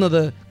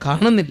കൊടുക്കുന്നത്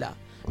കാണുന്നില്ല.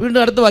 വീണ്ടും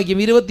അടുത്ത വാക്യം,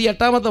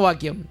 28-ാമത്തെ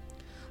വാക്യം.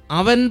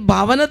 അവൻ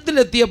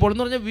ഭവനത്തിലെത്തിയപ്പോൾ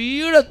എന്ന് പറഞ്ഞാൽ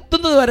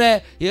വീടെത്തുന്നത് വരെ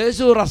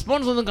യേശു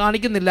റെസ്പോൺസ് ഒന്നും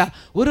കാണിക്കുന്നില്ല,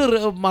 ഒരു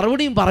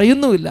മറുപടിയും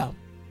പറയുന്നുമില്ല.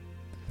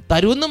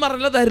 തരുമെന്ന്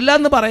പറഞ്ഞില്ല, തരില്ല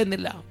എന്ന്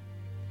പറയുന്നില്ല.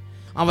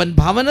 അവൻ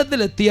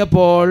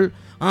ഭവനത്തിലെത്തിയപ്പോൾ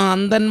ആ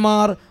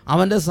അന്ധന്മാർ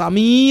അവൻ്റെ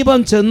സമീപം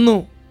ചെന്നു.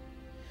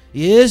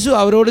 യേശു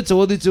അവരോട്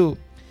ചോദിച്ചു,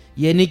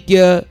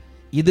 എനിക്ക്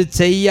ഇത്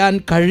ചെയ്യാൻ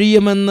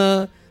കഴിയുമെന്ന്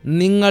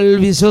നിങ്ങൾ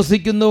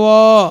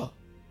വിശ്വസിക്കുന്നുവോ?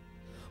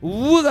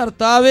 ഉവ്വ്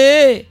കർത്താവേ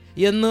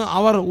എന്ന്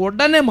അവർ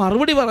ഉടനെ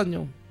മറുപടി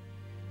പറഞ്ഞു.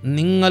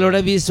 നിങ്ങളുടെ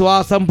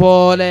വിശ്വാസം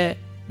പോലെ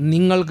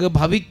നിങ്ങൾക്ക്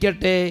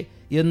ഭവിക്കട്ടെ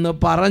എന്ന്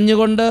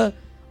പറഞ്ഞുകൊണ്ട്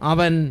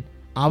അവൻ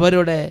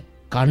അവരുടെ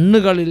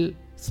കണ്ണുകളിൽ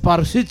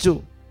സ്പർശിച്ചു.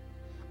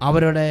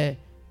 അവരുടെ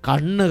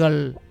കണ്ണുകൾ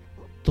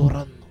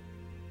തുറന്നു.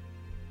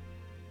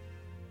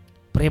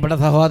 പ്രിയപ്പെട്ട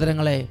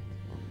സഹോദരങ്ങളെ,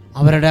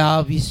 അവരുടെ ആ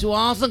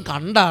വിശ്വാസം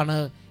കണ്ടാണ്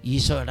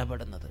ഈശോ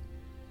ഇടപെടുന്നത്.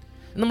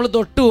 നമ്മൾ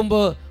തൊട്ട്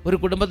മുമ്പ് ഒരു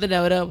കുടുംബത്തിൻ്റെ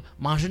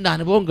മാഷിൻ്റെ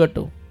അനുഭവം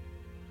കേട്ടു.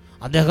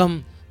 അദ്ദേഹം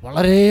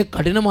വളരെ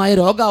കഠിനമായ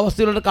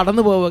രോഗാവസ്ഥയിലൂടെ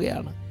കടന്നു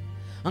പോവുകയാണ്.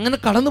 അങ്ങനെ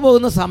കടന്നു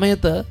പോകുന്ന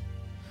സമയത്ത്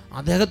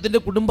അദ്ദേഹത്തിൻ്റെ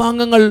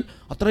കുടുംബാംഗങ്ങൾ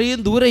അത്രയും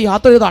ദൂരെ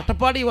യാത്ര ചെയ്ത്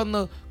അട്ടപ്പാടി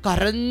വന്ന്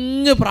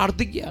കരഞ്ഞ്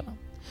പ്രാർത്ഥിക്കുകയാണ്,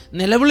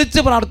 നിലവിളിച്ച്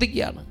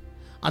പ്രാർത്ഥിക്കുകയാണ്.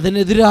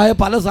 അതിനെതിരായ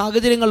പല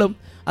സാഹചര്യങ്ങളും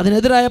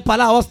അതിനെതിരായ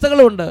പല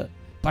അവസ്ഥകളുമുണ്ട്.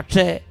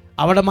 പക്ഷേ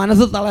അവിടെ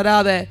മനസ്സ്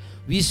തളരാതെ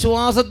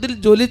വിശ്വാസത്തിൽ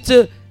ജ്വലിച്ച്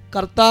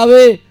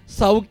കർത്താവേ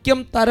സൗഖ്യം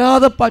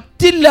തരാതെ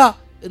പറ്റില്ല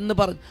എന്ന്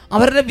പറഞ്ഞു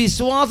അവരുടെ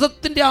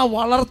വിശ്വാസത്തിൻ്റെ ആ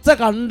വളർച്ച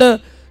കണ്ട്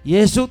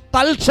യേശു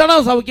തൽക്ഷണം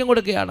സൗഖ്യം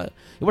കൊടുക്കുകയാണ്.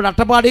 ഇവിടെ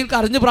അട്ടപ്പാടിയിൽ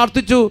കരഞ്ഞ്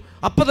പ്രാർത്ഥിച്ചു.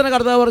 അപ്പം തന്നെ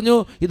കർത്താവ് പറഞ്ഞു,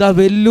 ഇതാ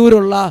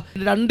വെല്ലൂരുള്ള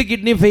 2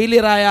 കിഡ്നി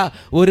ഫെയിലിയറായ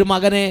ഒരു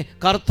മകനെ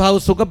കർത്താവ്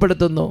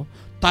സുഖപ്പെടുത്തുന്നു.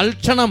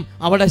 തൽക്ഷണം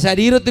അവിടെ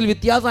ശരീരത്തിൽ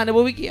വ്യത്യാസം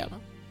അനുഭവിക്കുകയാണ്.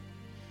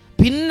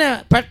 പിന്നെ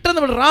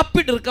പെട്ടെന്ന്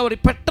റാപ്പിഡ് റിക്കവറി,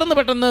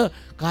 പെട്ടെന്ന്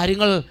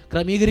കാര്യങ്ങൾ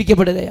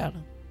ക്രമീകരിക്കപ്പെടുകയാണ്.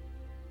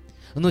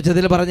 എന്ന്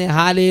വെച്ചതിൽ പറഞ്ഞേ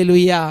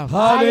ഹല്ലേലൂയ,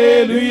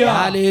 ഹല്ലേലൂയ,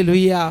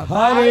 ഹല്ലേലൂയ,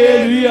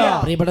 ഹല്ലേലൂയ.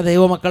 പ്രിയപ്പെട്ട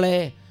ദൈവമക്കളെ,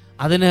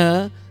 അതിന്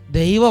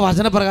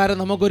ദൈവവചനപ്രകാരം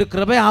നമുക്കൊരു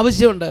കൃപ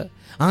ആവശ്യമുണ്ട്.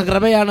 ആ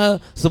കൃപയാണ്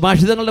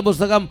സുഭാഷിതങ്ങളുടെ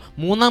പുസ്തകം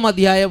 3-ാം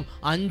അധ്യായം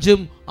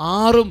 5ഉം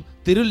 6ഉം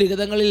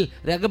തിരുലിഖിതങ്ങളിൽ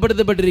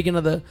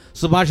രേഖപ്പെടുത്തപ്പെട്ടിരിക്കുന്നത്.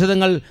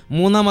 സുഭാഷിതങ്ങൾ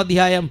 3-ാം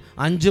അധ്യായം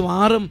 5ഉം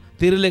 6ഉം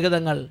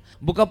തിരുലിഖിതങ്ങൾ.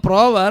 Book of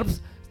Proverbs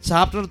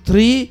chapter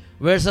 3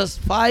 verses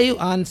 5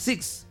 and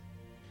 6.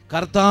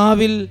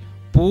 കർത്താവിൽ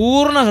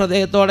പൂർണ്ണ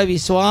ഹൃദയത്തോടെ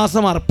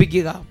വിശ്വാസം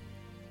അർപ്പിക്കുക,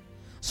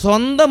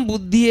 സ്വന്തം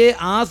ബുദ്ധിയെ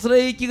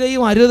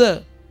ആശ്രയിക്കുകയും അരുത്.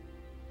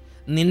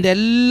 നിന്റെ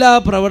എല്ലാ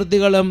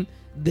പ്രവൃത്തികളും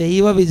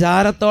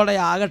ദൈവവിചാരത്തോടെ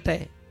ആകട്ടെ.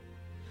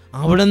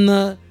 അവിടുന്ന്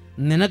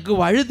നിനക്ക്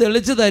വഴി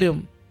തെളിച്ചു തരും.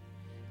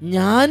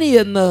 ജ്ഞാനി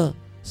എന്ന്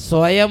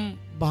സ്വയം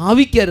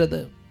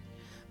ഭാവിക്കരുത്.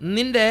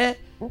 നിന്റെ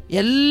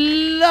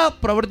എല്ലാ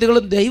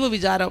പ്രവൃത്തികളും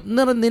ദൈവവിചാരം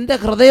എന്ന് പറഞ്ഞാൽ നിന്റെ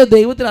ഹൃദയം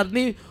ദൈവത്തിൽ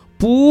നീ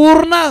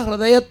പൂർണ്ണ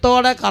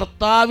ഹൃദയത്തോടെ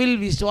കർത്താവിൽ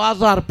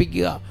വിശ്വാസം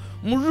അർപ്പിക്കുക.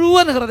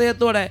 മുഴുവൻ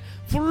ഹൃദയത്തോടെ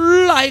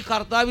ഫുള്ളായി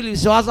കർത്താവിൽ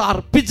വിശ്വാസം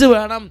അർപ്പിച്ച്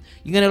വേണം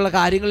ഇങ്ങനെയുള്ള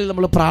കാര്യങ്ങളിൽ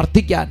നമ്മൾ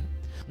പ്രാർത്ഥിക്കാൻ.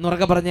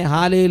 എന്നുറക്കെ പറഞ്ഞേ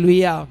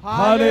ഹല്ലേലൂയ,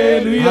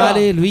 ഹല്ലേലൂയ,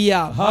 ഹല്ലേലൂയ,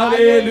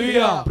 ഹല്ലേലൂയ.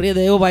 പ്രിയ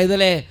ദൈവ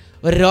പൈതലേ,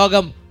 ഒരു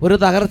രോഗം, ഒരു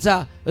തകർച്ച,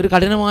 ഒരു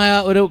കഠിനമായ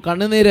ഒരു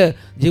കണ്ണുനീര്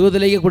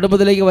ജീവിതത്തിലേക്ക്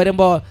കുടുംബത്തിലേക്ക്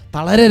വരുമ്പോൾ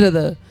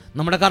തളരരുത്.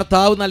 നമ്മുടെ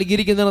കർത്താവ്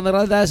നൽകിയിരിക്കുന്ന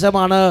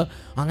നിർദ്ദേശമാണ്.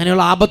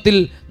 അങ്ങനെയുള്ള ആപത്തിൽ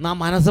നാം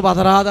മനസ്സ്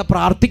പതറാതെ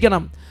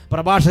പ്രാർത്ഥിക്കണം.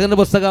 പ്രഭാഷകന്റെ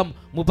പുസ്തകം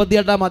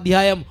 38-ാം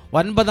അധ്യായം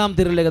 9-ാം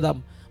തിരുലിഖിതം,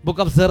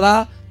 ബുക്ക് ഓഫ് സിറ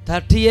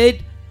 38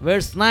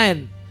 വേഴ്സ്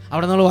 9.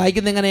 അവിടെ നമ്മൾ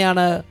വായിക്കുന്നത്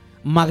എങ്ങനെയാണ്?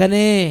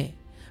 മകനേ,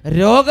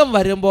 രോഗം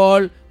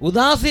വരുമ്പോൾ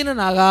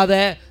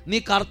ഉദാസീനനാകാതെ നീ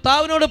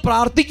കർത്താവിനോട്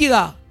പ്രാർത്ഥിക്കുക,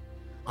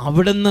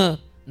 അവിടുന്ന്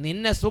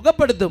നിന്നെ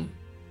സുഖപ്പെടുത്തും.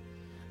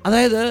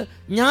 അതായത്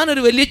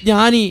ഞാനൊരു വലിയ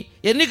ജ്ഞാനി,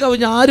 എന്നെ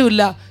കവിഞ്ഞ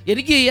ആരുമില്ല,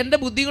 എനിക്ക് എൻ്റെ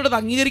ബുദ്ധി കൊണ്ട്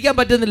അംഗീകരിക്കാൻ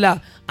പറ്റുന്നില്ല,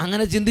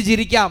 അങ്ങനെ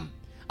ചിന്തിച്ചിരിക്കാം,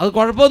 അത്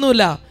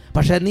കുഴപ്പമൊന്നുമില്ല.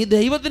 പക്ഷേ നീ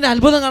ദൈവത്തിൻ്റെ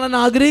അത്ഭുതം കാണാൻ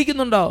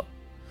ആഗ്രഹിക്കുന്നുണ്ടോ?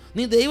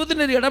 നീ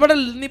ദൈവത്തിൻ്റെ ഒരു ഇടപെടൽ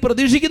നീ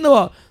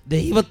പ്രതീക്ഷിക്കുന്നുവോ?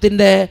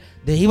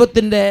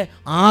 ദൈവത്തിൻ്റെ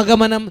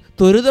ആഗമനം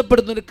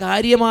ത്വരിതപ്പെടുത്തുന്നൊരു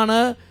കാര്യമാണ്.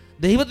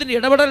 ദൈവത്തിൻ്റെ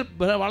ഇടപെടൽ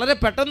വളരെ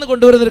പെട്ടെന്ന്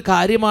കൊണ്ടുവരുന്നൊരു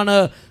കാര്യമാണ്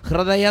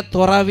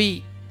ഹൃദയത്തുറവി.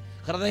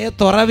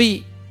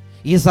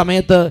 ഈ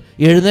സമയത്ത്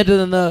എഴുന്നേറ്റ്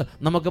നിന്ന്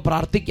നമുക്ക്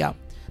പ്രാർത്ഥിക്കാം.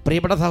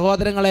 പ്രിയപ്പെട്ട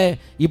സഹോദരങ്ങളെ,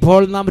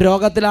 ഇപ്പോൾ നാം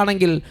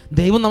രോഗത്തിലാണെങ്കിൽ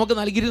ദൈവം നമുക്ക്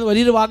നൽകിയിരുന്ന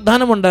വലിയൊരു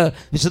വാഗ്ദാനമുണ്ട്.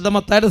 വിശുദ്ധ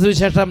മത്തായിയുടെ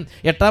സുവിശേഷം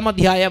 8-ാം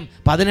അധ്യായം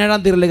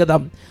 17-ാം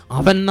തിരുലിഖിതം.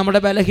 അവൻ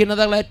നമ്മുടെ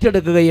ബലഹീനതകൾ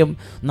ഏറ്റെടുക്കുകയും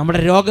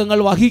നമ്മുടെ രോഗങ്ങൾ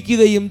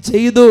വഹിക്കുകയും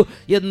ചെയ്തു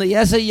എന്ന്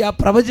യേശയ്യ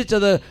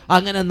പ്രവചിച്ചത്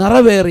അങ്ങനെ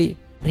നിറവേറി.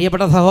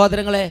 പ്രിയപ്പെട്ട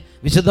സഹോദരങ്ങളെ,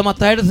 വിശുദ്ധ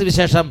മത്തായിയുടെ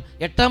സുവിശേഷം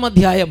 8-ാം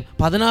അധ്യായം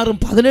 16-ഉം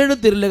 17-ഉം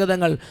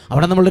തിരുലിഖിതങ്ങൾ,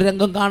 അവിടെ നമ്മളൊരു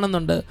രംഗം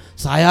കാണുന്നുണ്ട്.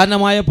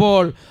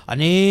 സായാഹ്നമായപ്പോൾ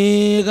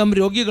അനേകം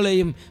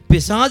രോഗികളെയും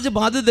പിശാച്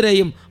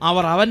ബാധിതരെയും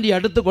അവർ അവൻ്റെ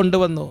അടുത്ത്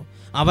കൊണ്ടുവന്നു.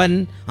 അവൻ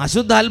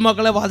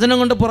അശുദ്ധാത്മാക്കളെ വചനം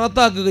കൊണ്ട്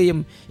പുറത്താക്കുകയും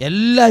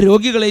എല്ലാ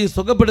രോഗികളെയും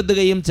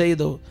സുഖപ്പെടുത്തുകയും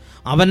ചെയ്തു.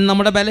 അവൻ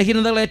നമ്മുടെ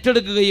ബലഹീനതകൾ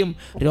ഏറ്റെടുക്കുകയും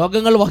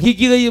രോഗങ്ങൾ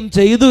വഹിക്കുകയും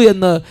ചെയ്തു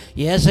എന്ന്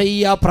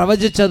യേശയ്യ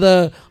പ്രവചിച്ചത്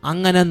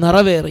അങ്ങനെ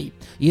നിറവേറി.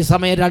 ഈ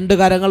സമയം 2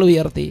 കരങ്ങൾ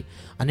ഉയർത്തി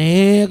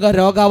അനേക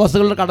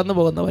രോഗാവസ്ഥകളിൽ കടന്നു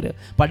പോകുന്നവർ,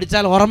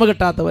 പഠിച്ചാൽ ഓർമ്മ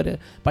കിട്ടാത്തവർ,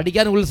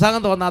 പഠിക്കാൻ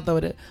ഉത്സാഹം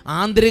തോന്നാത്തവർ,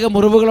 ആന്തരിക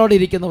മുറിവുകളോടെ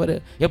ഇരിക്കുന്നവർ,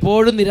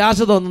 എപ്പോഴും നിരാശ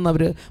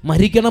തോന്നുന്നവർ,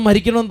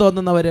 മരിക്കണം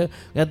തോന്നുന്നവർ,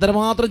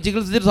 എത്രമാത്രം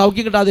ചികിത്സിച്ചിട്ട്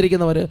സൗഖ്യം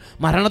കിട്ടാതിരിക്കുന്നവർ,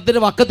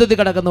 മരണത്തിൻ്റെ വക്കത്തെത്തി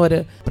കിടക്കുന്നവർ.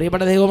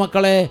 പ്രിയപ്പെട്ട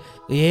ദൈവമക്കളെ,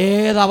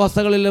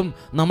 ഏതവസ്ഥകളിലും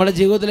നമ്മുടെ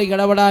ജീവിതത്തിലേക്ക്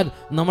ഇടപെടാൻ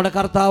നമ്മുടെ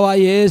കർത്താവായ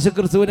യേശു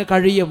ക്രിസ്തുവിന്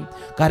കഴിയും.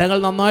 കരങ്ങൾ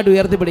നന്നായിട്ട്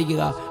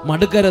ഉയർത്തിപ്പിടിക്കുക,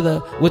 മടുക്കരുത്.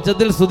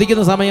 ഉച്ചത്തിൽ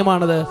സ്തുതിക്കുന്ന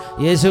സമയമാണിത്.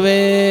 യേശുവേ,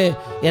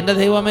 എൻ്റെ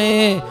ദൈവമേ,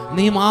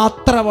 നീ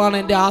മാത്രമാണ്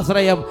എൻ്റെ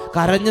ആശ്രയം.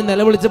 കരഞ്ഞ്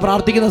നിലവിളിച്ച്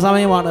പ്രാർത്ഥിക്കുന്ന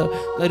സമയമാണ്.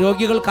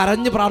 രോഗികൾ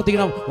കരഞ്ഞ്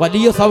പ്രാർത്ഥിക്കണം.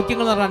 വലിയ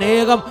സൗഖ്യങ്ങൾ നടന്ന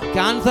അനേകം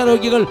ക്യാൻസർ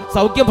രോഗികൾ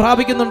സൗഖ്യം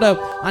പ്രാപിക്കുന്നുണ്ട്.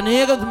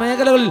 അനേകം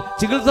മേഖലകളിൽ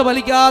ചികിത്സ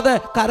ഫലിക്കാതെ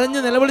കരഞ്ഞ്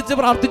നിലവിളിച്ച്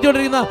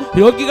പ്രാർത്ഥിച്ചുകൊണ്ടിരിക്കുന്ന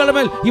രോഗികളുടെ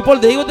മേൽ ഇപ്പോൾ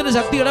ദൈവത്തിന്റെ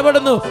ശക്തി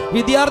ഇടപെടുന്നു.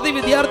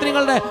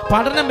 വിദ്യാർത്ഥിനികളുടെ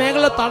പഠന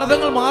മേഖല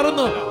തടസ്സങ്ങൾ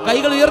മാറുന്നു.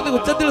 കൈകൾ ഉയർത്തി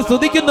ഉച്ചത്തിൽ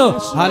സ്തുതിക്കുന്നു.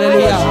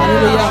 Hallelujah,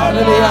 hallelujah,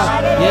 hallelujah.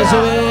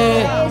 യേശുവേ,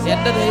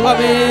 എൻ്റെ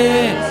ദൈവമേ,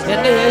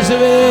 എൻ്റെ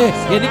യേശുവേ,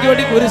 എനിക്ക്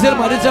വേണ്ടി കുരിശിൽ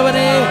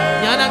മരിച്ചവനെ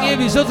ഞാൻ അങ്ങയെ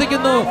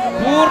വിശ്വസിക്കുന്നു.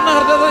 പൂർണ്ണ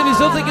ഹൃദയത്തിൽ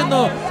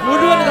വിശ്വസിക്കുന്നു.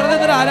 മുഴുവൻ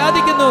ഹൃദയത്തിൽ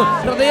ആരാധിക്കുന്നു.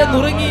 ഹൃദയം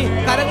നുറുങ്ങി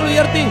കരങ്ങൾ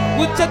ഉയർത്തി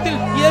ഉച്ചത്തിൽ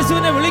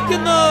യേശുവിനെ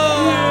വിളിക്കുന്നു.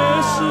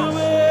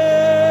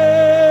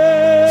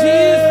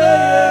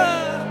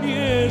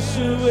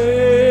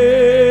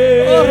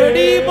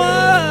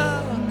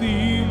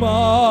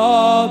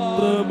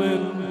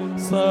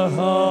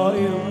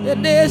 സഹായം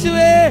എന്റെ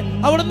യേശുവേ,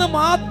 അവിടുന്ന്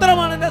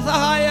മാത്രമാണ് എന്റെ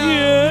സഹായം.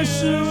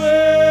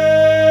 യേശുവേ,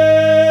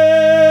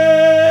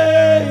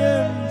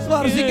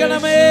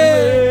 സ്പർശിക്കണമേ.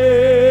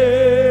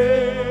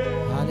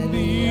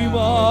 നീ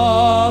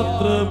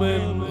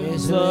മാത്രമൻ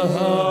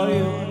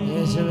സഹായം.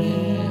 യേശുവേ,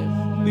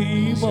 നീ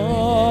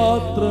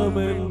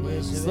മാത്രമൻ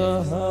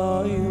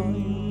സഹായം.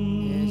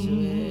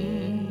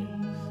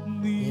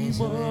 നീ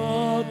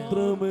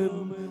മാത്രമൻ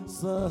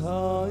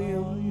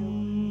സഹായം.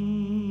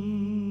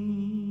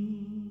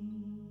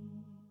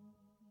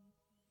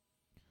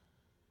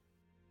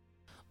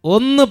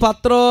 1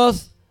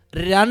 പത്രോസ്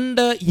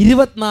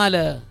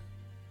 2:24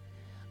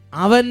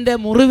 അവൻ്റെ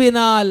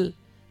മുറിവിനാൽ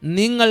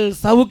നിങ്ങൾ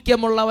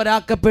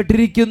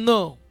സൗഖ്യമുള്ളവരാക്കപ്പെട്ടിരിക്കുന്നു.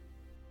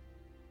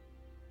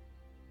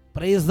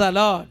 Praise the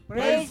Lord.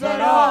 Praise the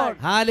Lord.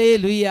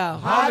 Hallelujah.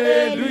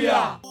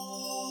 Hallelujah.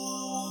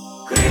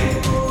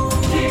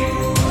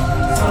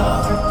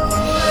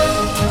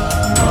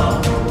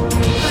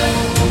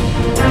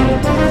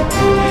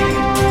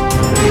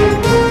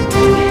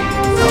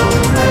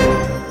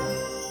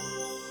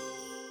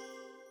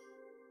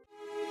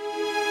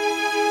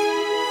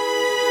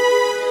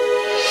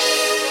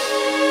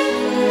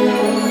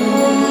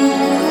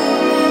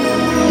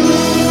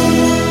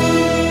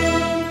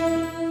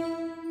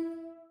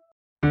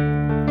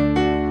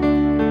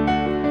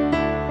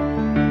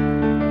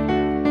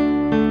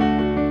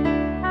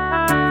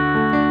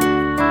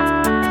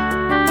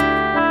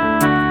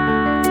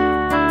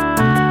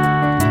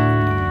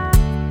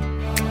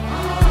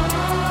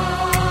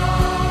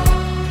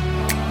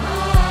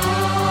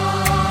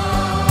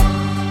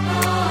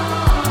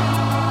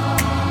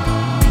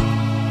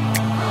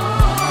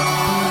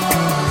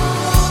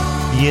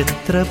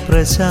 എത്ര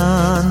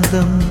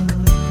പ്രശാന്തം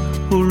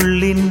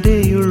ഉള്ളിൻ്റെ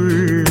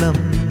ഉള്ളം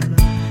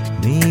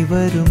നീ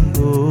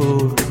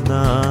വരുമ്പോൾ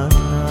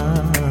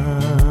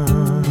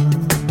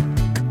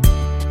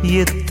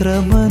എത്ര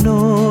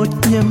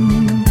മനോജ്ഞം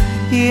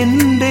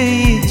എൻ്റെ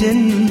ഈ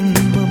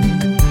ജന്മം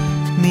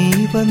നീ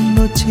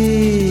വന്നു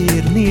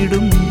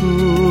ചേർന്നിടുമ്പോൾ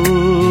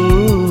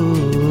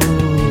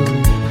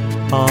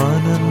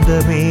ആനന്ദമേകിടുമ്പോൾ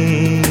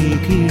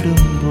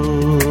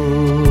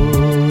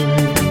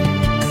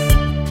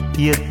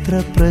എത്ര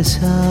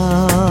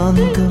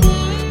പ്രശാന്തം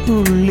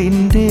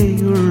ഉള്ളിൻ്റെ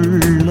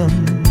ഉള്ളം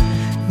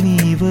നീ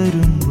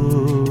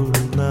വരുമ്പോൾ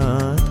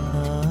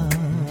നാഥാ.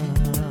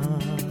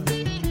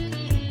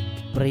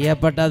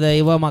 പ്രിയപ്പെട്ട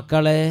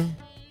ദൈവമക്കളെ,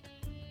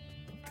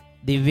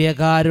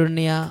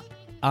 ദിവ്യകാരുണ്യ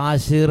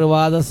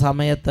ആശീർവാദ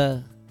സമയത്ത്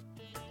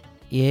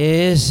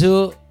യേശു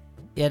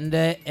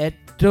എൻ്റെ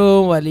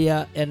ഏറ്റവും വലിയ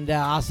എൻ്റെ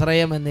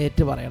ആശ്രയം എന്ന്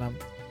ഏറ്റു പറയണം.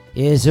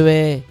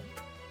 യേശുവേ,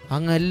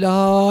 അങ്ങ്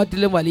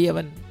എല്ലാറ്റിലും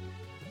വലിയവൻ,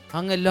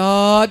 അങ്ങ്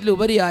എല്ലാറ്റിലും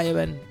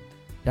ഉപരിയായവൻ.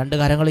 2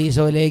 കരങ്ങൾ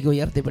ഈശോയിലേക്ക്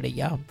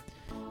ഉയർത്തിപ്പിടിക്കാം.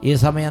 ഈ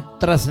സമയം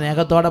എത്ര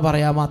സ്നേഹത്തോടെ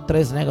പറയാമോ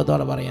അത്രയും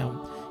സ്നേഹത്തോടെ പറയാം.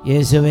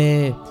 യേശുവേ,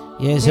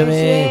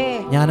 യേശുവേ,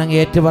 ഞാനങ്ങ്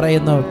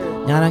ഏറ്റുപറയുന്നു,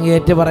 ഞാനങ്ങ്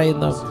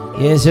ഏറ്റുപറയുന്നു.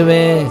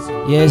 യേശുവേ,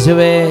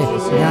 യേശുവേ,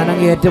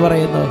 ഞാനങ്ങ്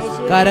ഏറ്റുപറയുന്നു.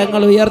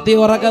 കരങ്ങൾ ഉയർത്തി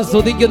ഉറക്കെ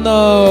സ്തുതിക്കുന്നു.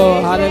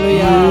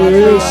 ഹല്ലേലൂയ.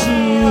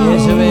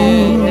 യേശുവേ,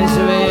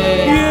 യേശുവേ,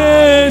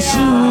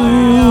 യേശു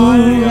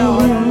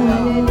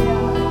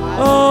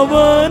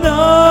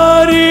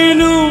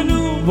അവനാരിലും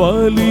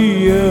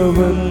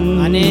വലിയവൻ.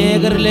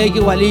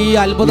 അനേകരിലേക്ക് വലിയ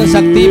അത്ഭുത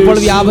ശക്തി ഇപ്പോൾ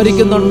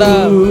വ്യാപരിക്കുന്നുണ്ട്.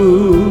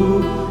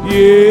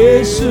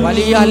 യേശു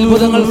വലിയ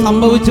അത്ഭുതങ്ങൾ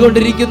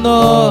സംഭവിച്ചുകൊണ്ടിരിക്കുന്നു.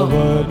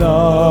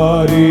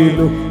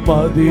 അവനാരിലും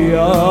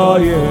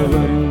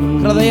മതിയായവൻ.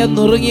 ഹൃദയം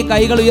നുറുങ്ങി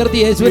കൈകൾ ഉയർത്തി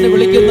യേശുവിനെ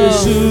വിളിക്കുന്നു.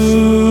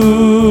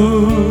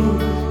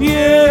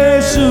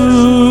 യേശു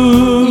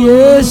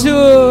യേശു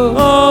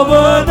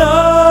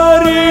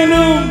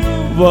അവനാരിലും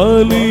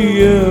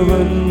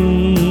വലിയവൻ.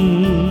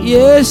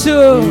 യേശു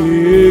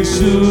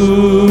യേശു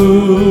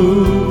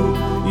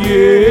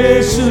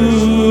യേശു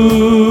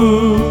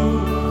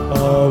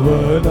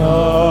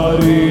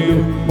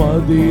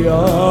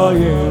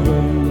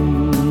മതിയായവൻ,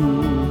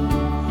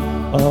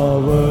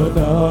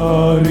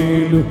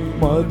 അവനാരിലും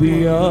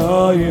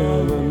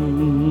മതിയായവൻ,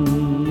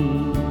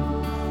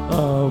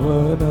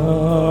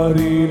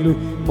 അവനാരിലും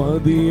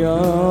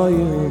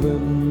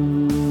മതിയായവൻ.